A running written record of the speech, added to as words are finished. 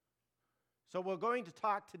So we're going to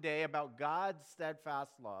talk today about God's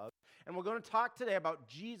steadfast love, and we're going to talk today about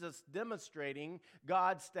Jesus demonstrating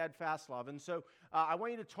God's steadfast love. And so I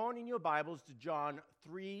want you to turn in your Bibles to John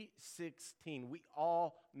 3:16. We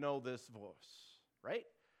all know this verse, right?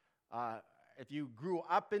 If you grew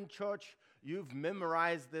up in church, you've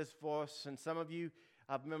memorized this verse, and some of you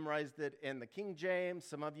have memorized it in the King James,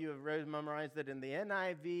 some of you have memorized it in the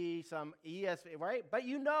NIV, some ESV, right? But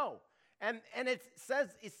you know. And it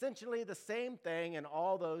says essentially the same thing in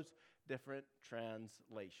all those different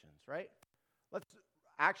translations, right? Let's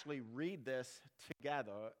actually read this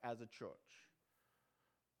together as a church.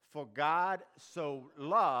 For God so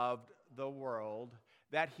loved the world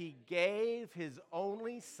that he gave his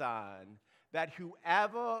only Son, that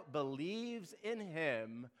whoever believes in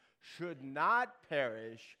him should not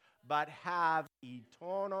perish, but have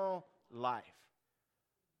eternal life.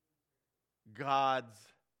 God's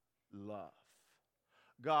love.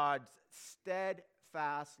 God's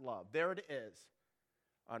steadfast love. There it is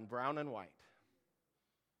on brown and white.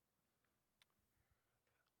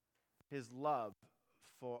 His love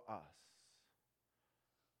for us.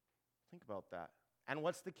 Think about that. And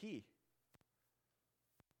what's the key?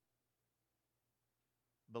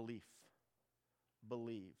 Belief.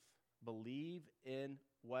 Believe. Believe in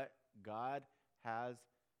what God has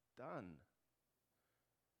done.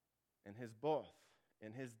 In his birth,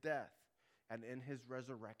 in his death, and in his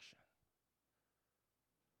resurrection.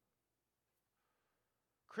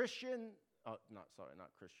 Christians.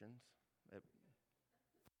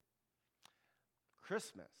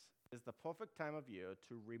 Christmas is the perfect time of year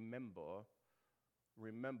to remember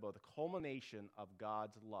the culmination of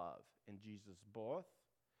God's love in Jesus' birth,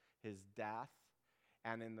 his death,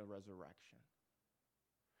 and in the resurrection.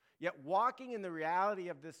 Yet walking in the reality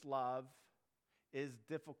of this love is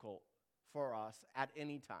difficult for us at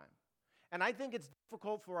any time. And I think it's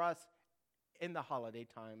difficult for us in the holiday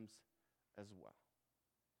times as well.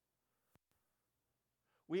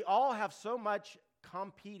 We all have so much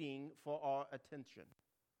competing for our attention,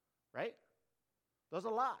 right? There's a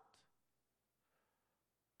lot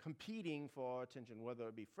competing for our attention, whether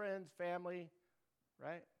it be friends, family,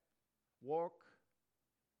 right? Work,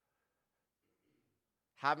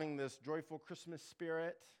 having this joyful Christmas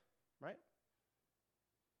spirit, right?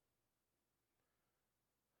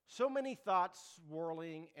 So many thoughts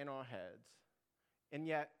swirling in our heads, and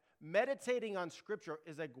yet meditating on Scripture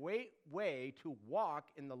is a great way to walk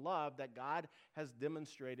in the love that God has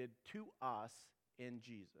demonstrated to us in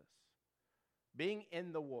Jesus. Being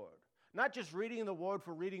in the Word. Not just reading the Word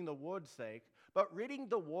for reading the Word's sake, but reading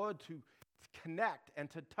the Word to connect and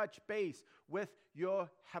to touch base with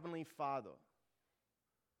your Heavenly Father.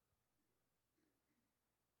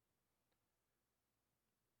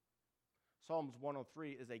 Psalms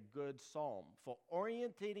 103 is a good psalm for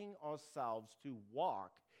orientating ourselves to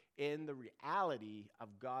walk in the reality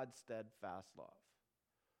of God's steadfast love.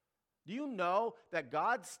 Do you know that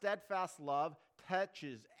God's steadfast love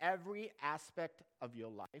touches every aspect of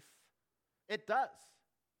your life? It does.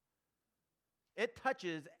 It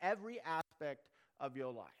touches every aspect of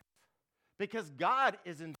your life because God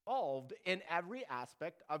is involved in every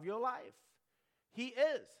aspect of your life. He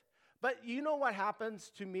is. But you know what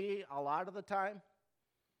happens to me a lot of the time?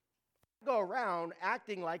 I go around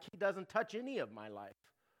acting like he doesn't touch any of my life,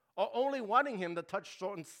 or only wanting him to touch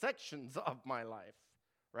certain sections of my life,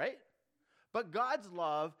 right? But God's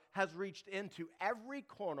love has reached into every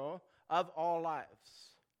corner of our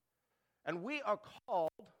lives. And we are called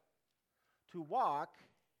to walk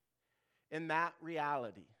in that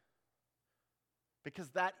reality, because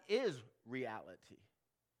that is reality.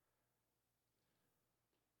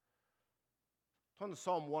 Turn to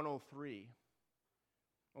Psalm 103.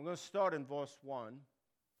 I'm going to start in verse 1.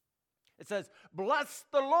 It says, "Bless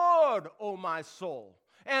the Lord, O my soul,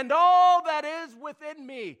 and all that is within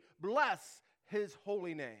me. Bless his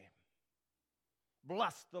holy name.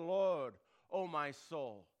 Bless the Lord, O my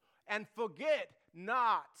soul, and forget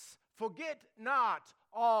not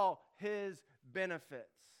all his benefits.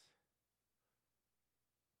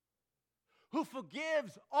 Who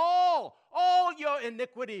forgives all your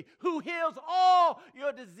iniquity, who heals all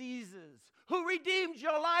your diseases, who redeems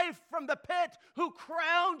your life from the pit, who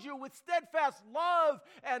crowns you with steadfast love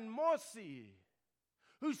and mercy,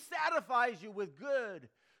 who satisfies you with good,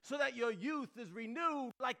 so that your youth is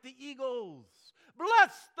renewed like the eagles.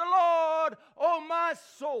 Bless the Lord, O my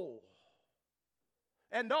soul,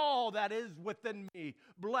 and all that is within me.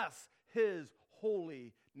 Bless his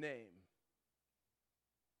holy name."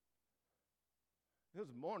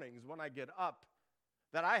 There's mornings when I get up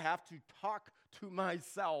that I have to talk to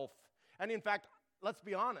myself. And in fact, let's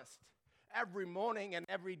be honest, every morning and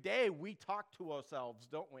every day we talk to ourselves,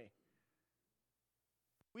 don't we?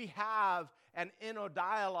 We have an inner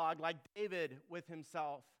dialogue like David with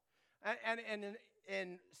himself. And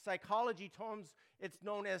in psychology terms, it's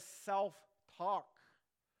known as self-talk.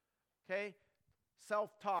 Okay?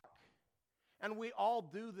 Self-talk. And we all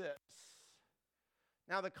do this.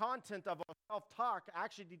 Now, the content of our self-talk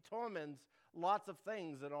actually determines lots of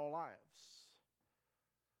things in our lives.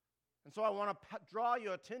 And so I want to draw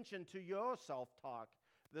your attention to your self-talk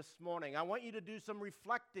this morning. I want you to do some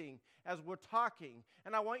reflecting as we're talking,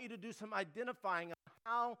 and I want you to do some identifying of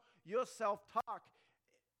how your self-talk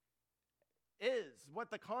is, what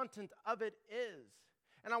the content of it is.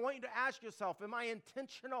 And I want you to ask yourself, am I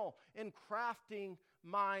intentional in crafting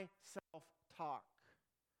my self-talk?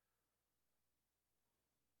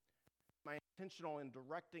 Am I intentional in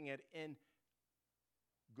directing it in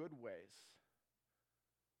good ways,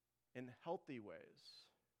 in healthy ways?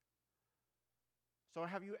 So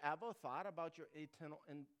have you ever thought about your internal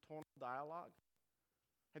dialogue?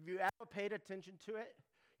 Have you ever paid attention to it?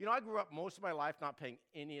 You know, I grew up most of my life not paying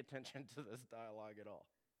any attention to this dialogue at all,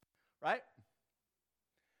 right?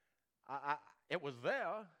 It was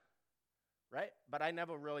there, right? But I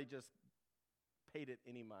never really just paid it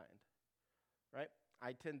any mind, right?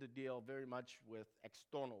 I tend to deal very much with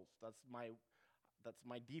externals. That's my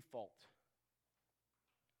default.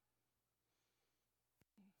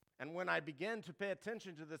 And when I begin to pay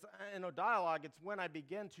attention to this inner dialogue, it's when I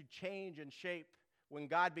begin to change and shape, when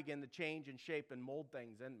God began to change and shape and mold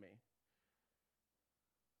things in me.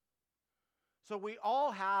 So we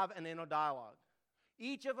all have an inner dialogue.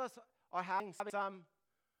 Each of us are having some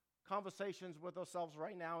conversations with ourselves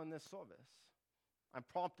right now in this service. I'm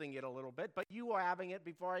prompting it a little bit, but you are having it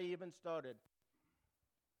before I even started.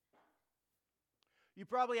 You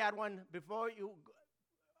probably had one before you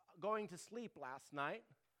going to sleep last night.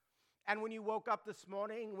 And when you woke up this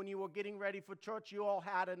morning, when you were getting ready for church, you all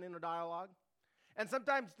had an inner dialogue. And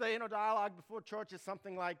sometimes the inner dialogue before church is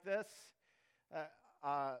something like this.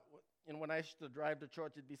 And when I used to drive to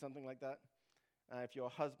church, it'd be something like that. If you're a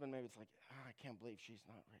husband, maybe it's like, I can't believe she's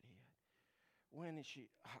not ready yet. When is she?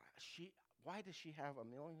 Why does she have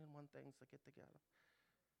 1,000,001 things to get together?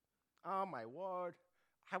 Oh, my word.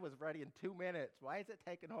 I was ready in 2 minutes. Why is it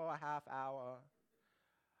taking her a half hour?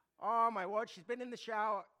 Oh, my word, she's been in the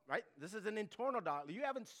shower, right? This is an internal dialogue. You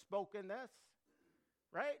haven't spoken this,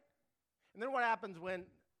 right? And then what happens when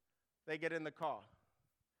they get in the car?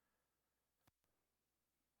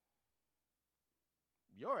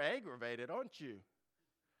 You're aggravated, aren't you?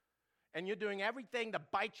 And you're doing everything to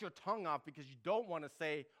bite your tongue off because you don't want to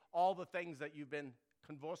say all the things that you've been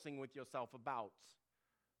conversing with yourself about,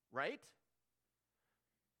 right?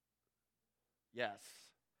 Yes,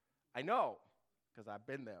 I know, because I've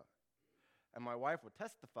been there. And my wife will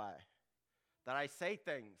testify that I say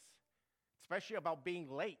things, especially about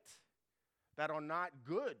being late, that are not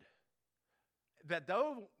good, that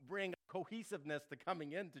don't bring cohesiveness to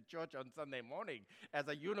coming into church on Sunday morning as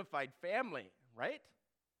a unified family, right?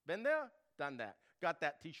 Been there? Done that. Got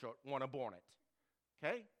that t-shirt, wanna born it,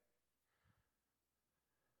 okay?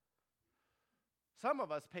 Some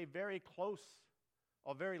of us pay very close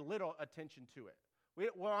or very little attention to it.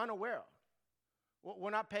 We're unaware.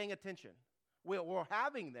 We're not paying attention. We're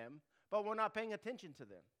having them, but we're not paying attention to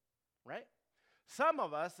them, right? Some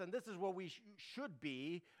of us, and this is where we should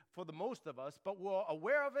be for the most of us, but we're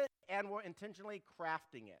aware of it and we're intentionally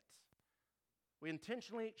crafting it. We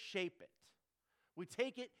intentionally shape it. We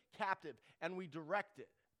take it captive and we direct it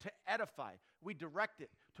to edify. We direct it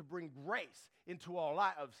to bring grace into our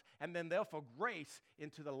lives and then therefore grace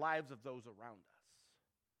into the lives of those around us.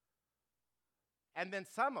 And then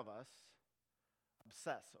some of us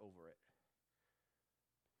obsess over it.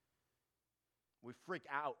 We freak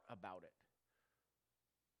out about it.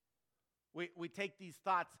 We take these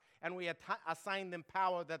thoughts and we assign them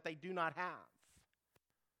power that they do not have.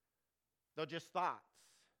 They're just thoughts,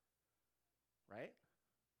 right?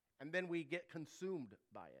 And then we get consumed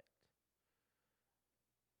by it.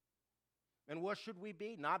 And where should we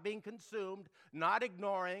be? Not being consumed, not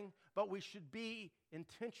ignoring, but we should be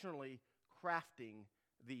intentionally crafting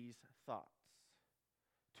these thoughts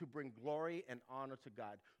to bring glory and honor to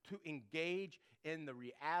God, to engage in the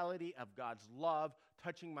reality of God's love,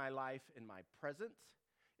 touching my life in my present,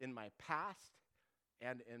 in my past,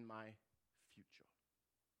 and in my future.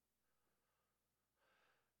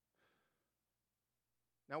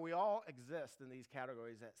 Now, we all exist in these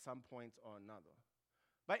categories at some points or another.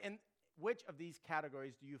 But in which of these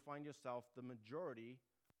categories do you find yourself the majority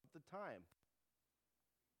of the time?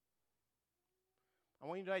 I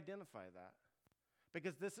want you to identify that,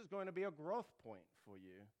 because this is going to be a growth point for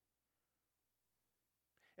you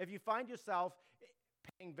If you find yourself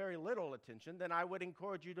paying very little attention, then I would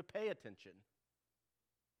encourage you to pay attention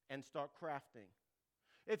and start crafting.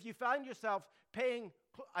 If you find yourself paying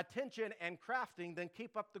attention and crafting, then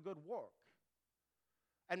keep up the good work.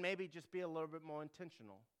 And maybe just be a little bit more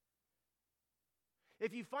intentional.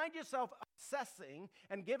 If you find yourself obsessing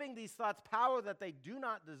and giving these thoughts power that they do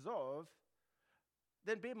not deserve,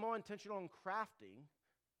 then be more intentional in crafting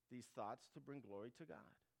these thoughts to bring glory to God.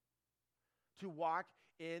 To walk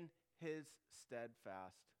in His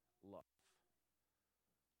steadfast love.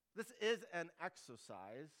 This is an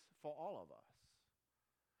exercise for all of us.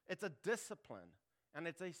 It's a discipline, and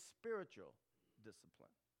it's a spiritual discipline.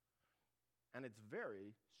 And it's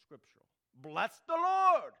very scriptural. Bless the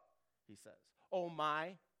Lord, he says, oh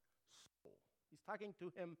my soul. He's talking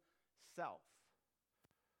to himself.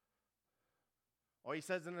 Or he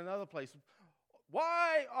says in another place,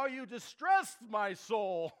 why are you distressed, my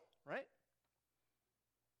soul? Right?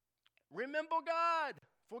 Remember God.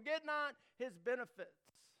 Forget not his benefits.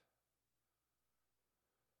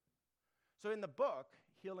 So in the book,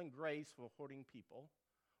 Healing Grace for Hurting People,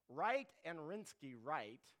 Wright and Rinsky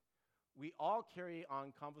write, we all carry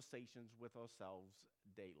on conversations with ourselves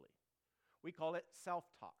daily. We call it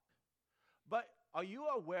self-talk. But are you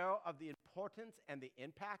aware of the importance and the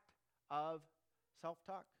impact of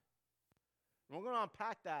self-talk? And we're going to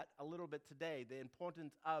unpack that a little bit today, the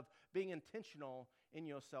importance of being intentional in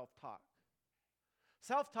your self-talk.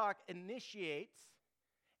 Self-talk initiates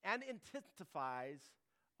and intensifies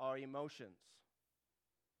our emotions.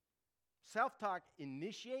 Self-talk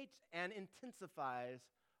initiates and intensifies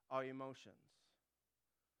our emotions.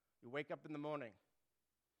 You wake up in the morning.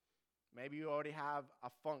 Maybe you already have a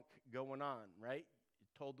funk going on, right?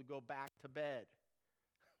 You're told to go back to bed,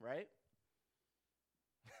 right?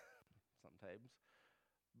 Sometimes.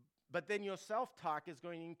 But then your self-talk is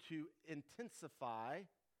going to intensify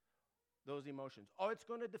those emotions, or it's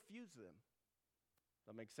going to diffuse them. Does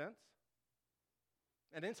that make sense?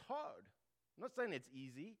 And it's hard. I'm not saying it's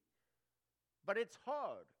easy, but it's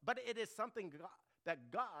hard. But it is something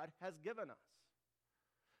that God has given us.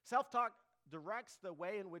 Self-talk directs the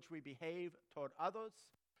way in which we behave toward others.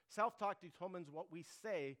 Self-talk determines what we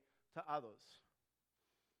say to others.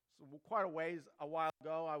 So quite a while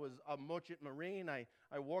ago, I was a merchant marine. I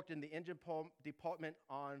worked in the engine department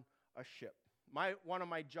on a ship. One of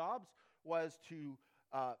my jobs was to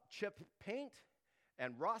chip paint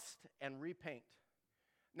and rust and repaint.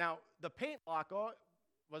 Now, the paint locker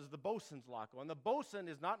was the bosun's locker, and the bosun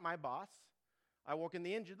is not my boss. I work in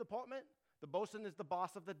the engine department. The bosun is the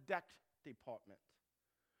boss of the deck department.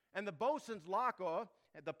 And the bosun's locker,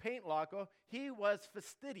 the paint locker, he was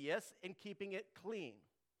fastidious in keeping it clean.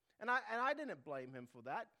 And I didn't blame him for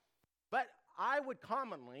that, but I would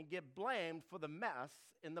commonly get blamed for the mess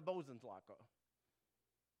in the bosun's locker.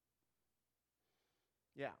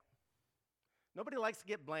 Yeah. Nobody likes to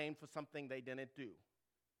get blamed for something they didn't do,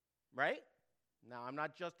 right? Now, I'm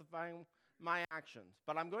not justifying my actions,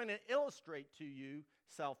 but I'm going to illustrate to you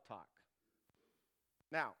self-talk.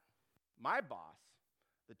 Now, my boss,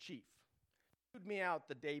 the chief, chewed me out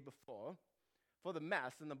the day before for the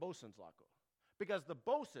mess in the bosun's locker because the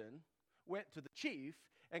bosun went to the chief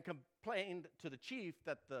and complained to the chief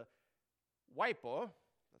that the wiper,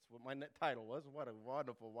 that's what my title was, what a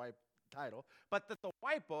wonderful title, but that the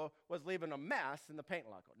wiper was leaving a mess in the paint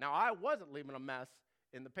locker. Now, I wasn't leaving a mess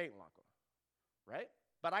in the paint locker, right?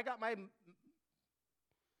 But I got my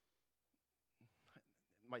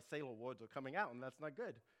sailor words are coming out, and that's not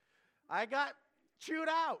good. I got chewed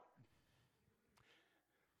out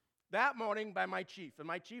that morning by my chief, and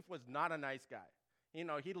my chief was not a nice guy. You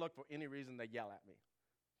know, he'd look for any reason to yell at me,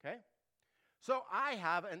 okay? So I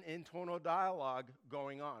have an internal dialogue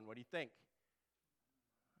going on. What do you think?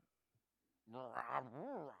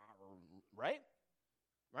 Right?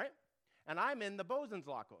 Right? And I'm in the bosun's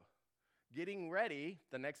locker, getting ready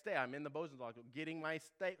the next day. I'm in the bosun's locker, getting my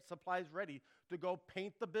supplies ready to go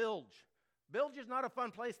paint the bilge. Bilge is not a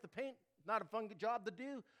fun place to paint, not a fun job to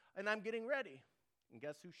do, and I'm getting ready. And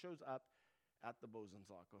guess who shows up at the bosun's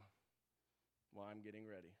locker while I'm getting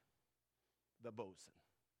ready? The bosun.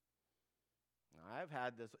 Now, I've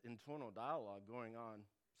had this internal dialogue going on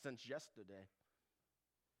since yesterday.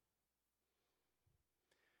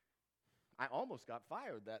 I almost got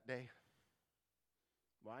fired that day.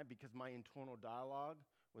 Why? Because my internal dialogue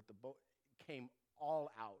with the came all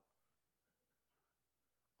out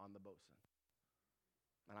on the bosun.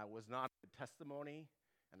 And I was not a testimony,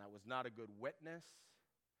 and I was not a good witness,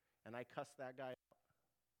 and I cussed that guy out.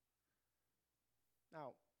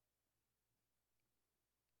 Now,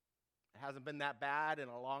 it hasn't been that bad in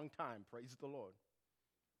a long time, praise the Lord.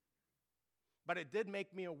 But it did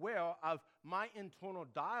make me aware of my internal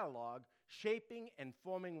dialogue shaping and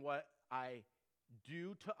forming what I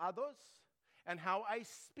do to others and how I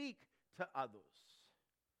speak to others.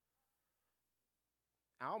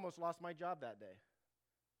 I almost lost my job that day.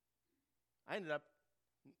 I ended up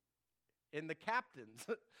in the captain's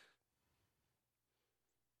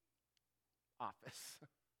office,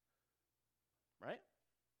 right?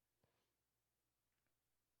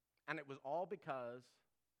 And it was all because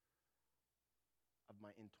of my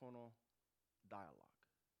internal dialogue.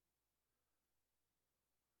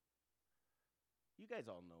 You guys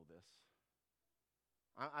all know this.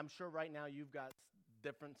 I'm sure right now you've got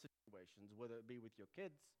different situations, whether it be with your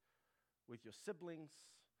kids, with your siblings,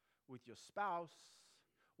 with your spouse,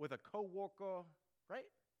 with a coworker, right?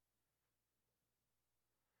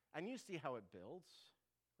 And you see how it builds,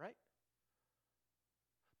 right?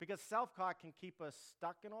 Because self-talk can keep us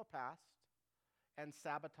stuck in our past and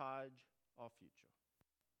sabotage our future.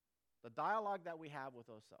 The dialogue that we have with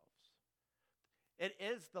ourselves. It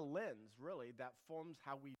is the lens, really, that forms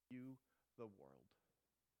how we view the world.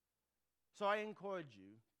 So I encourage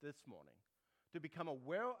you this morning to become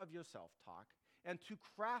aware of your self-talk and to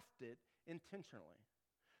craft it intentionally.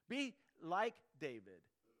 Be like David,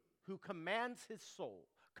 who commands his soul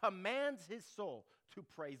to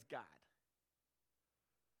praise God.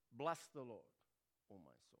 Bless the Lord, O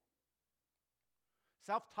my soul.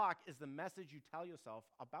 Self-talk is the message you tell yourself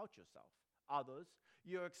about yourself, others,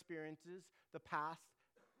 your experiences, the past,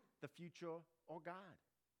 the future, or God.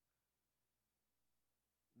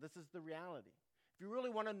 This is the reality. If you really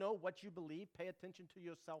want to know what you believe, pay attention to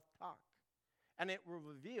your self-talk, and it will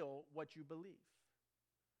reveal what you believe.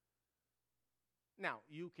 Now,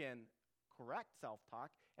 you can correct self-talk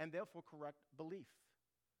and therefore correct belief.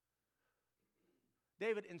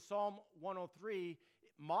 David in Psalm 103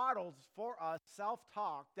 models for us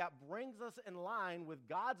self-talk that brings us in line with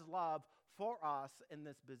God's love for us in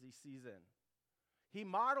this busy season. He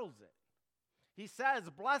models it. He says,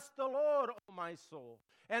 "Bless the Lord, O my soul,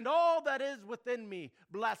 and all that is within me,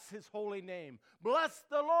 bless his holy name. Bless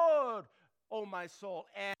the Lord, O my soul,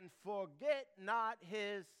 and forget not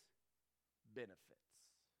his benefits."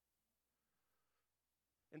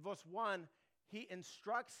 In verse 1, he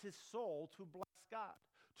instructs his soul to bless God,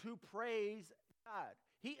 to praise God.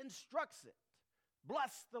 He instructs it.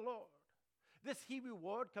 Bless the Lord. This Hebrew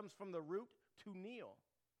word comes from the root to kneel,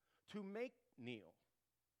 to make kneel.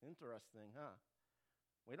 Interesting, huh?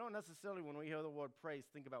 We don't necessarily, when we hear the word praise,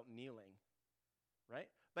 think about kneeling, right?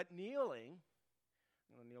 But kneeling,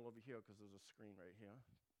 I'm going to kneel over here because there's a screen right here.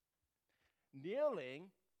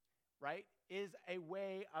 Kneeling, right, is a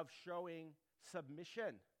way of showing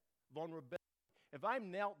submission, vulnerability. If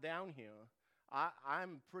I'm knelt down here,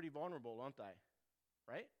 I'm pretty vulnerable, aren't I?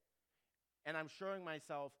 Right? And I'm showing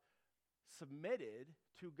myself submitted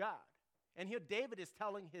to God. And here David is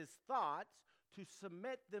telling his thoughts to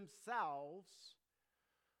submit themselves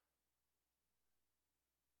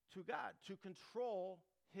to God, to control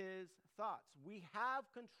his thoughts. We have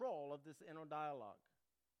control of this inner dialogue.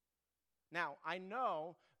 Now, I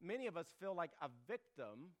know many of us feel like a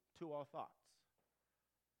victim to our thoughts.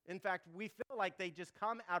 In fact, we feel like they just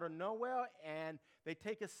come out of nowhere and they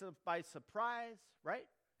take us by surprise, right?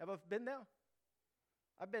 Ever been there?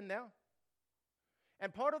 I've been there.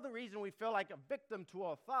 And part of the reason we feel like a victim to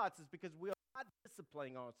our thoughts is because we are not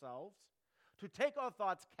disciplining ourselves to take our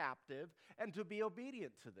thoughts captive and to be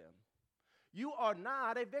obedient to them. You are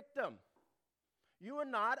not a victim. You are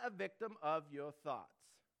not a victim of your thoughts.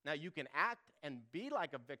 Now, you can act and be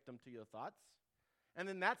like a victim to your thoughts, and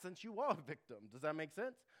in that sense, you are a victim. Does that make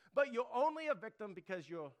sense? But you're only a victim because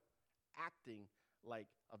you're acting like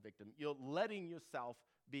a victim. You're letting yourself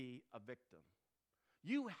be a victim.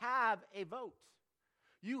 You have a vote.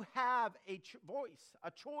 You have a voice,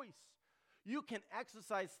 a choice. You can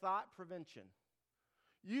exercise thought prevention.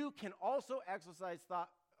 You can also exercise thought,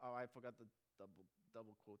 I forgot the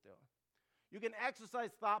double quote there. You can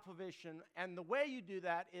exercise thought prevention, and the way you do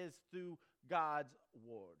that is through God's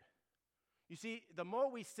word. You see, the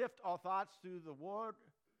more we sift our thoughts through the word,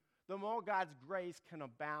 the more God's grace can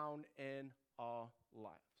abound in our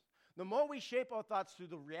lives. The more we shape our thoughts through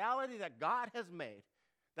the reality that God has made,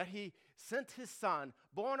 that he sent his son,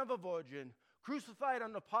 born of a virgin, crucified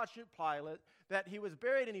under Pontius Pilate, that he was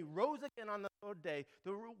buried and he rose again on the third day,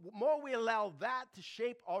 the more we allow that to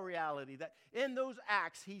shape our reality, that in those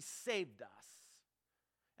acts he saved us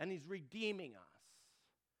and he's redeeming us.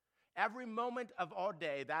 Every moment of our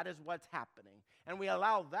day, that is what's happening. And we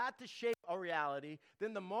allow that to shape our reality,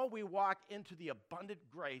 then the more we walk into the abundant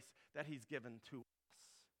grace that he's given to us.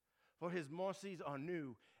 For his mercies are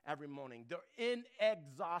new every morning. They're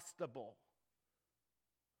inexhaustible.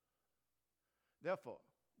 Therefore,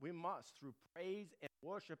 we must, through praise and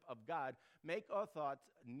worship of God, make our thoughts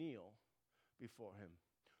kneel before him,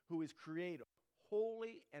 who is creator,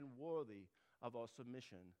 holy and worthy of our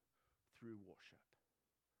submission through worship.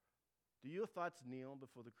 Do your thoughts kneel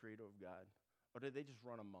before the creator of God, or do they just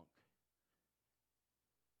run amok?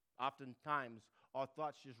 Oftentimes, our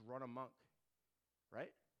thoughts just run amok,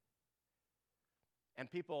 right?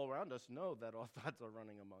 And people around us know that our thoughts are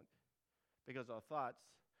running amok because our thoughts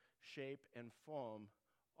shape and form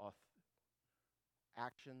our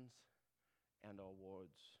actions and our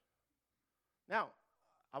words. Now,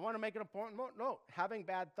 I want to make an important note. Having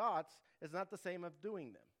bad thoughts is not the same as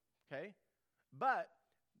doing them, okay? But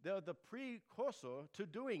they're the precursor to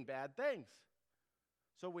doing bad things.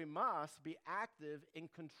 So we must be active in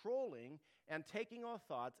controlling and taking our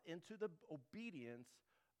thoughts into the obedience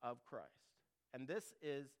of Christ. And this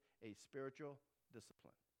is a spiritual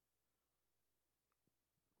discipline.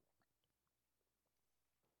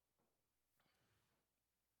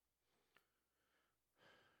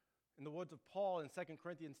 In the words of Paul in 2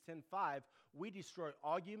 Corinthians 10:5, we destroy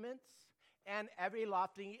arguments and every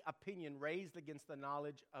lofty opinion raised against the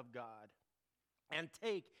knowledge of God, and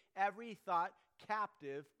take every thought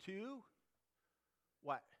captive to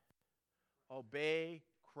what? Obey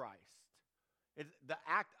Christ. It's the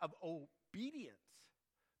act of obedience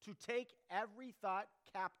to take every thought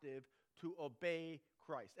captive to obey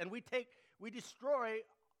Christ. And we destroy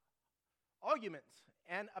arguments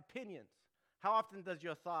and opinions. How often does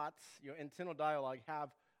your thoughts, your internal dialogue, have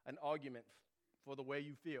an argument for the way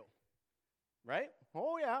you feel? Right?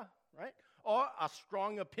 Oh, yeah, right? Or a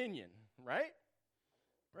strong opinion, right?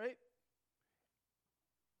 Right?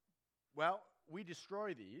 Well, we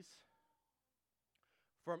destroy these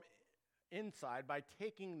from inside by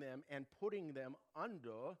taking them and putting them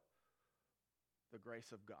under the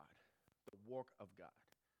grace of God, the work of God.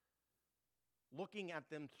 Looking at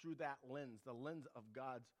them through that lens, the lens of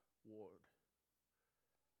God's word.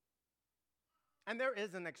 And there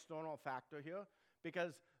is an external factor here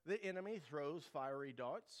because the enemy throws fiery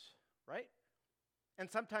darts, right? And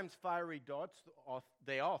sometimes fiery darts,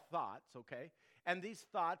 they are thoughts, okay? And these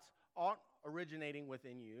thoughts aren't originating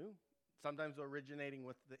within you. Sometimes they're originating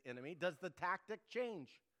with the enemy. Does the tactic change?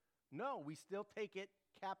 No, we still take it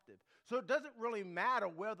captive. So it doesn't really matter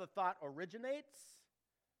where the thought originates,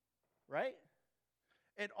 right?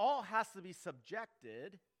 It all has to be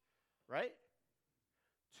subjected, right,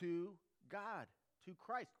 to God, to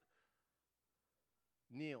Christ.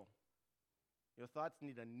 Kneel. Your thoughts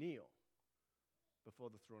need to kneel before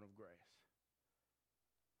the throne of grace.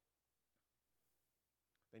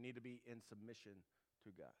 They need to be in submission to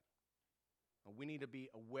God. And we need to be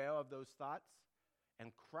aware of those thoughts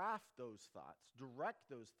and craft those thoughts, direct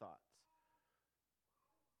those thoughts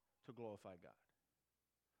to glorify God.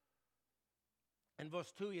 In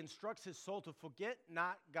verse 2, he instructs his soul to forget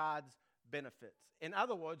not God's benefits. In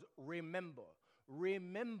other words, remember.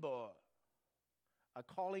 Remember a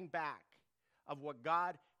calling back of what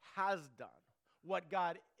God has done, what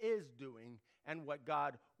God is doing, and what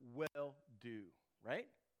God will do, right?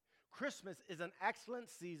 Christmas is an excellent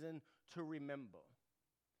season to remember.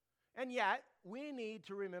 And yet, we need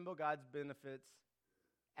to remember God's benefits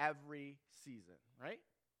every season, right?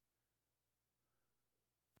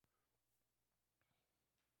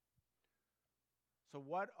 So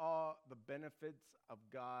what are the benefits of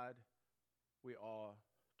God we are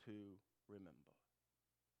to remember?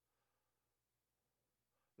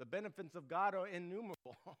 The benefits of God are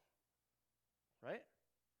innumerable, right?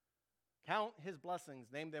 Count his blessings,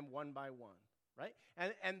 name them one by one, right?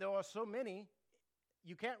 And there are so many,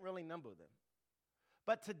 you can't really number them.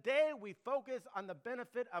 But today we focus on the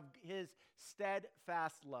benefit of his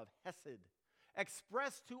steadfast love, hesed,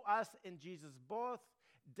 expressed to us in Jesus' birth,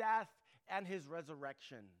 death, and his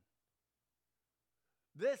resurrection.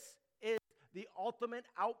 This is the ultimate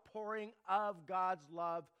outpouring of God's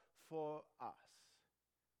love for us.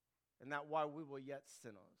 And that while we were yet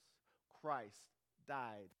sinners, Christ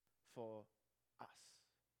died for us.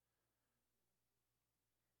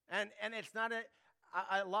 And it's not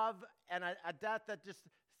a love and a death that just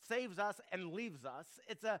saves us and leaves us.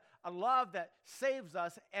 It's a love that saves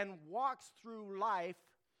us and walks through life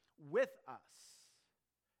with us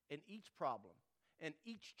in each problem, in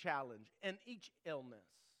each challenge, in each illness.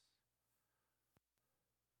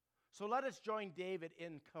 So let us join David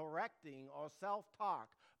in correcting our self-talk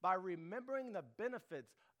by remembering the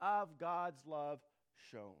benefits of God's love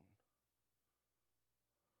shown.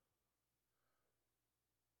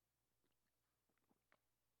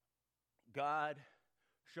 God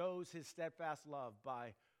shows his steadfast love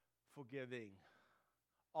by forgiving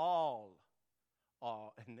all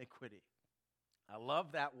our iniquity. I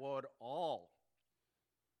love that word, all.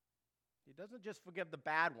 He doesn't just forgive the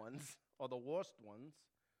bad ones or the worst ones.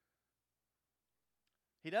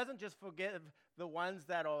 He doesn't just forgive the ones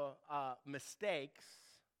that are mistakes.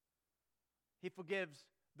 He forgives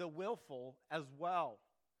the willful as well.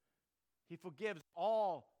 He forgives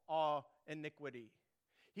all our iniquity.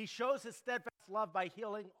 He shows his steadfast love by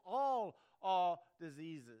healing all our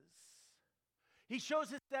diseases. He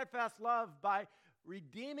shows his steadfast love by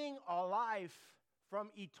redeeming our life from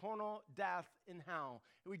eternal death in hell,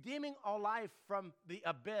 redeeming our life from the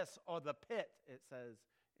abyss or the pit, it says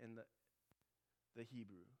in the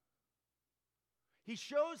Hebrew. He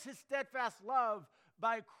shows his steadfast love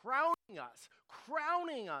by crowning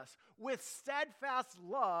us with steadfast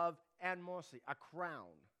love and mercy, a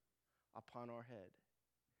crown upon our head,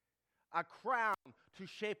 a crown to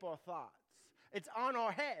shape our thoughts. It's on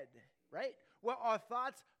our head, right, where our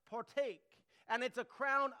thoughts partake, and it's a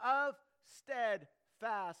crown of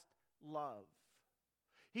steadfast love.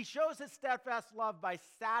 He shows his steadfast love by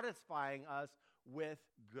satisfying us with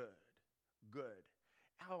good.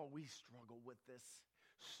 Oh, we struggle with this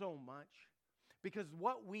so much because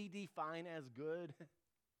what we define as good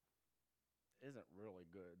isn't really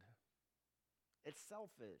good. It's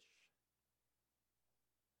selfish.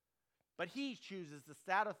 But he chooses to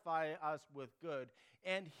satisfy us with good,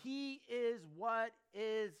 and he is what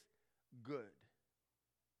is good.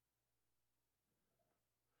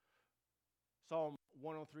 Psalm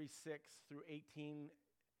 103, 6 through 18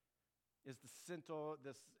 is the center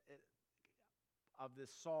of this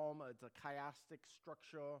psalm. It's a chiastic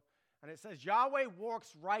structure. And it says, Yahweh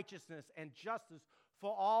works righteousness and justice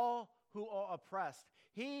for all who are oppressed.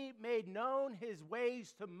 He made known his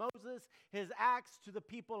ways to Moses, his acts to the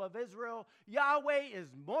people of Israel. Yahweh is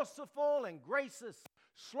merciful and gracious,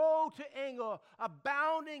 slow to anger,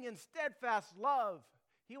 abounding in steadfast love.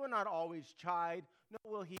 He will not always chide,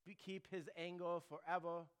 nor will he keep his anger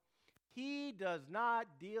forever. He does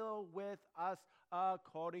not deal with us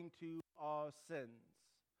according to our sins,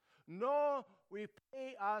 nor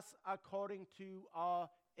repay us according to our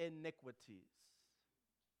iniquities.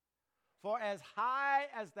 For as high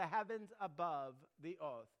as the heavens above the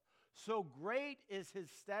earth, so great is his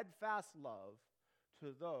steadfast love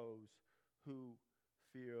to those who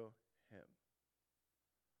fear him.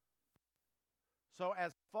 So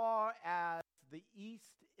as far as the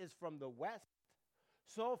east is from the west,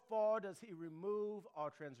 so far does he remove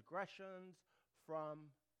our transgressions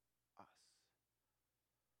from us.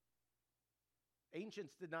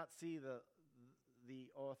 Ancients did not see the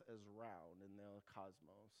earth as round in their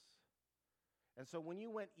cosmos. And so when you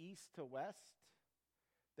went east to west,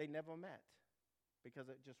 they never met because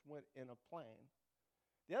it just went in a plane.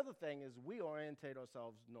 The other thing is we orientate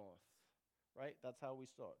ourselves north, right? That's how we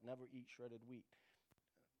start. Never eat shredded wheat,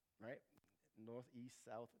 right? North, east,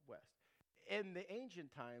 south, west. In the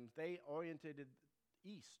ancient times, they orientated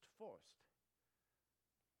east first.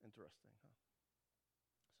 Interesting, huh?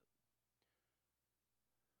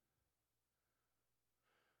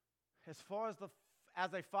 As far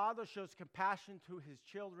as a father shows compassion to his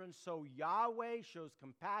children, so Yahweh shows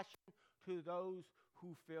compassion to those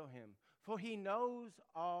who fear him. For he knows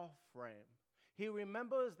our frame. He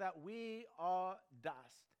remembers that we are dust.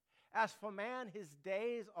 As for man, his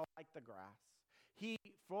days are like the grass. He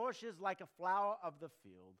flourishes like a flower of the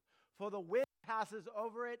field. For the wind passes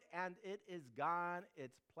over it, and it is gone.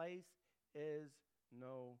 Its place is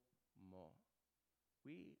no more.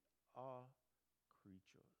 We are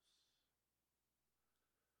creatures.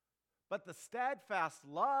 But the steadfast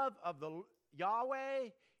love of the Yahweh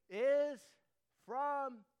is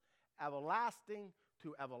from everlasting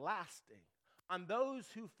to everlasting on those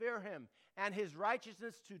who fear him, and his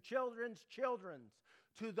righteousness to children's children,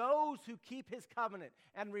 to those who keep his covenant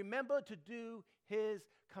and remember to do his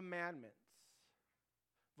commandments.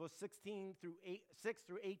 Verse 6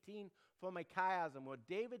 through 18 from a chiasm where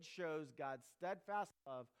David shows God's steadfast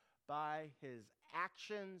love by his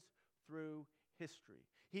actions through history.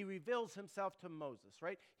 He reveals himself to Moses,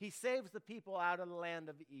 right? He saves the people out of the land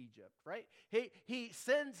of Egypt, right? He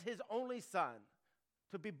sends his only son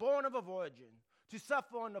to be born of a virgin, to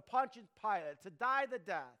suffer under Pontius Pilate, to die the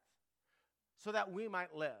death, so that we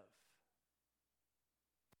might live.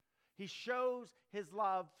 He shows his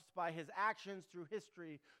love by his actions through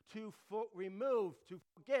history to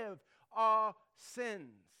forgive our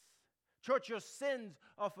sins. Church, your sins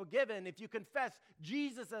are forgiven. If you confess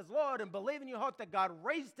Jesus as Lord and believe in your heart that God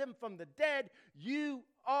raised him from the dead, you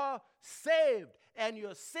are saved and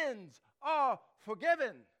your sins are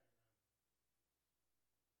forgiven.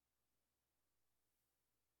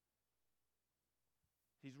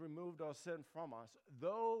 He's removed our sin from us,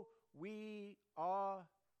 though we are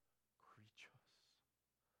creatures.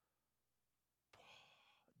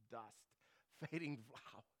 Dust, fading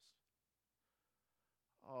flowers.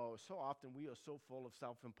 Oh, so often we are so full of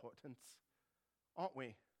self-importance, aren't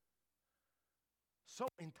we? So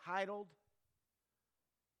entitled,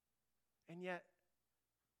 and yet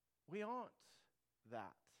we aren't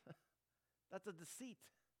that. That's a deceit.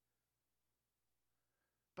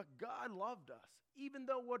 But God loved us. Even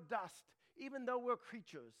though we're dust, even though we're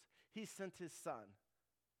creatures, he sent his Son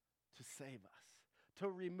to save us, to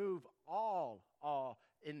remove all our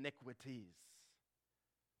iniquities,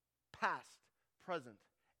 past, present,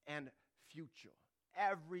 and future.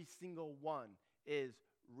 Every single one is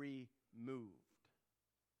removed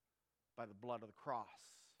by the blood of the cross,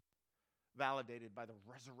 validated by the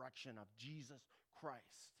resurrection of Jesus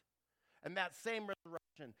Christ. And that same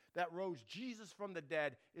resurrection that rose Jesus from the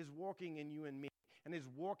dead is working in you and me, and is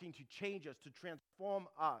working to change us, to transform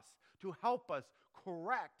us, to help us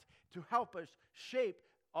correct, to help us shape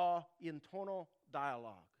our internal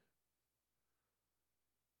dialogue.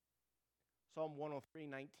 Psalm 103,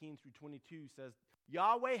 19 through 22 says,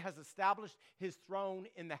 Yahweh has established his throne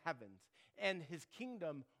in the heavens, and his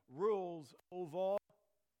kingdom rules over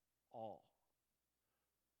all.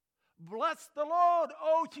 Bless the Lord,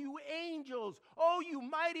 O you angels, O you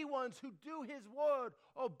mighty ones who do his word,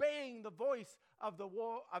 obeying the voice of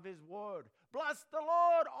his word. Bless the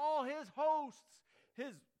Lord, all his hosts,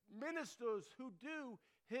 his ministers who do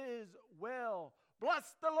his will.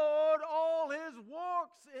 Bless the Lord, all his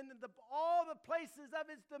works in all the places of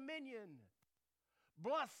his dominion.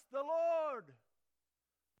 Bless the Lord.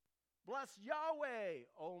 Bless Yahweh,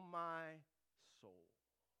 O my soul.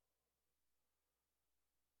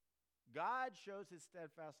 God shows his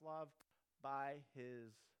steadfast love by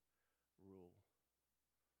his rule.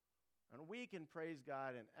 And we can praise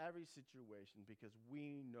God in every situation because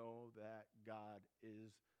we know that God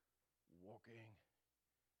is working.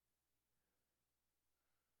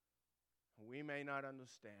 We may not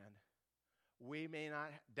understand. We may not,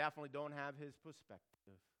 definitely don't have his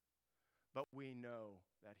perspective. But we know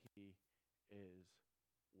that he is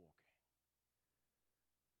working.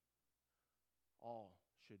 All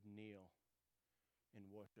should kneel in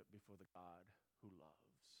worship before the God who loves.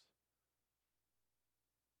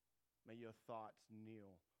 May your thoughts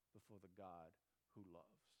kneel before the God who loves.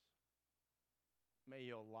 May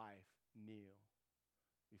your life kneel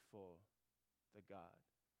before the God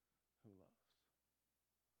who loves.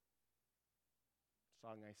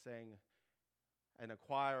 Song I sang in a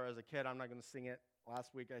choir as a kid. I'm not going to sing it.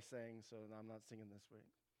 Last week I sang, so I'm not singing this week.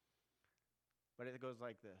 But it goes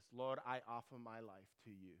like this. Lord, I offer my life to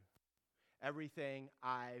you. Everything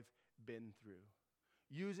I've been through.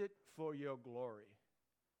 Use it for your glory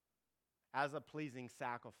as a pleasing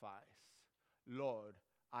sacrifice. Lord,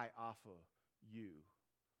 I offer you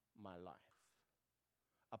my life.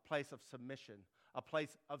 A place of submission, a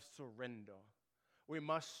place of surrender. We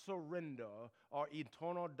must surrender our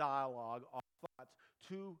eternal dialogue, our thoughts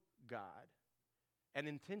to God, and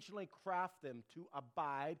intentionally craft them to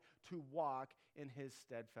abide, to walk in his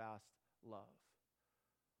steadfast love.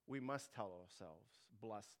 We must tell ourselves,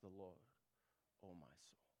 bless the Lord, O my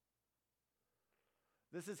soul.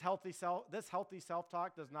 This healthy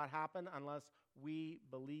self-talk does not happen unless we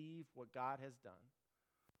believe what God has done.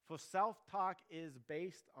 For self-talk is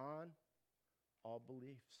based on our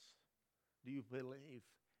beliefs. Do you believe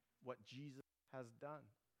what Jesus has done?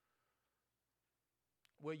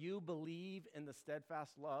 Will you believe in the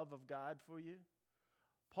steadfast love of God for you?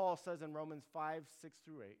 Paul says in Romans 5, 6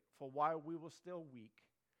 through 8, for while we were still weak,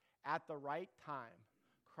 at the right time,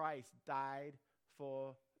 Christ died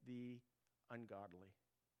for the ungodly.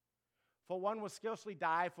 For one would scarcely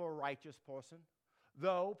die for a righteous person,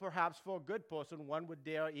 though perhaps for a good person one would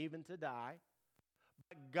dare even to die.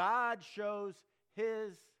 But God shows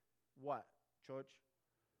his what, church?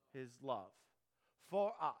 His love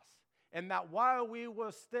for us. And that while we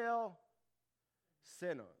were still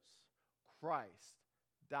sinners, Christ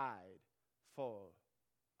died for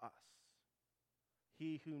us.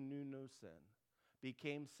 He who knew no sin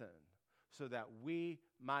became sin so that we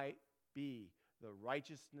might be the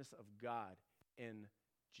righteousness of God in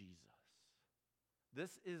Jesus.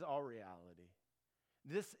 This is our reality.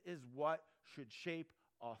 This is what should shape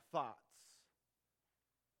our thoughts,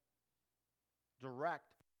 direct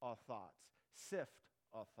our thoughts, sift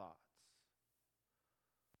our thoughts.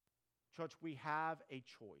 Church, we have a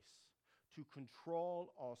choice to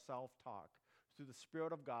control our self-talk through the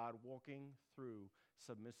Spirit of God walking through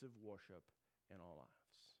submissive worship in our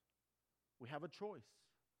lives. We have a choice.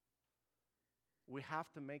 We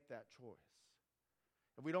have to make that choice.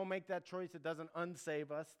 If we don't make that choice, it doesn't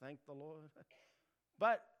unsave us, thank the Lord.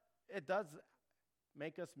 But it does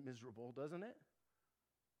make us miserable, doesn't it?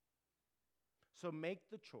 So make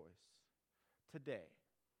the choice today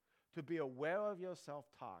to be aware of your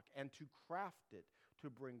self-talk and to craft it to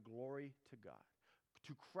bring glory to God,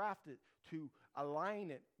 to craft it, to align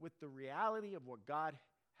it with the reality of what God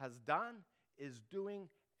has done, is doing,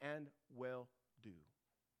 and will do.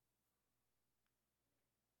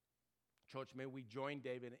 Church, may we join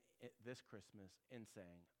David this Christmas in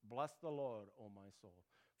saying, "Bless the Lord, O my soul.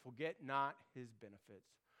 Forget not his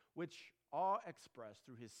benefits, which are expressed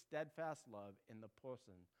through his steadfast love in the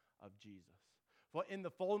person of Jesus. For in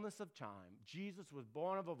the fullness of time, Jesus was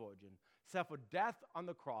born of a virgin, suffered death on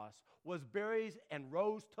the cross, was buried, and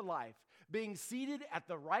rose to life, being seated at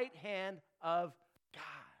the right hand of God."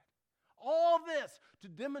 All this to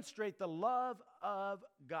demonstrate the love of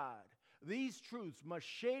God. These truths must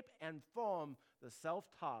shape and form the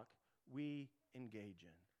self-talk we engage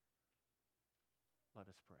in. Let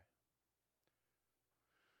us pray.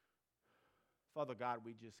 Father God,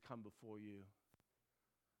 we just come before you,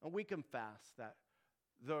 and we confess that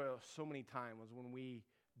there are so many times when we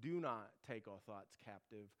do not take our thoughts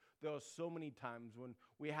captive. There are so many times when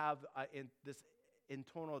we have this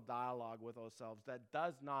internal dialogue with ourselves that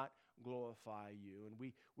does not glorify you.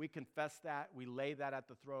 And we confess that, we lay that at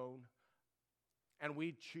the throne, and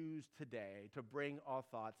we choose today to bring our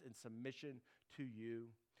thoughts in submission to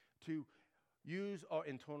you, to use our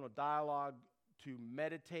internal dialogue to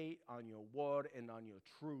meditate on your word and on your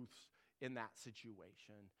truths in that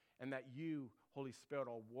situation. And that you, Holy Spirit,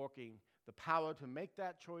 are working the power to make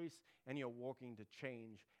that choice, and you're working to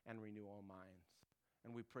change and renew our minds.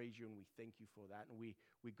 And we praise you and we thank you for that. And we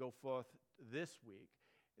go forth this week,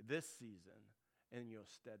 this season, in your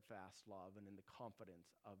steadfast love and in the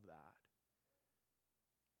confidence of that.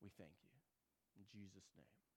 We thank you. In Jesus' name.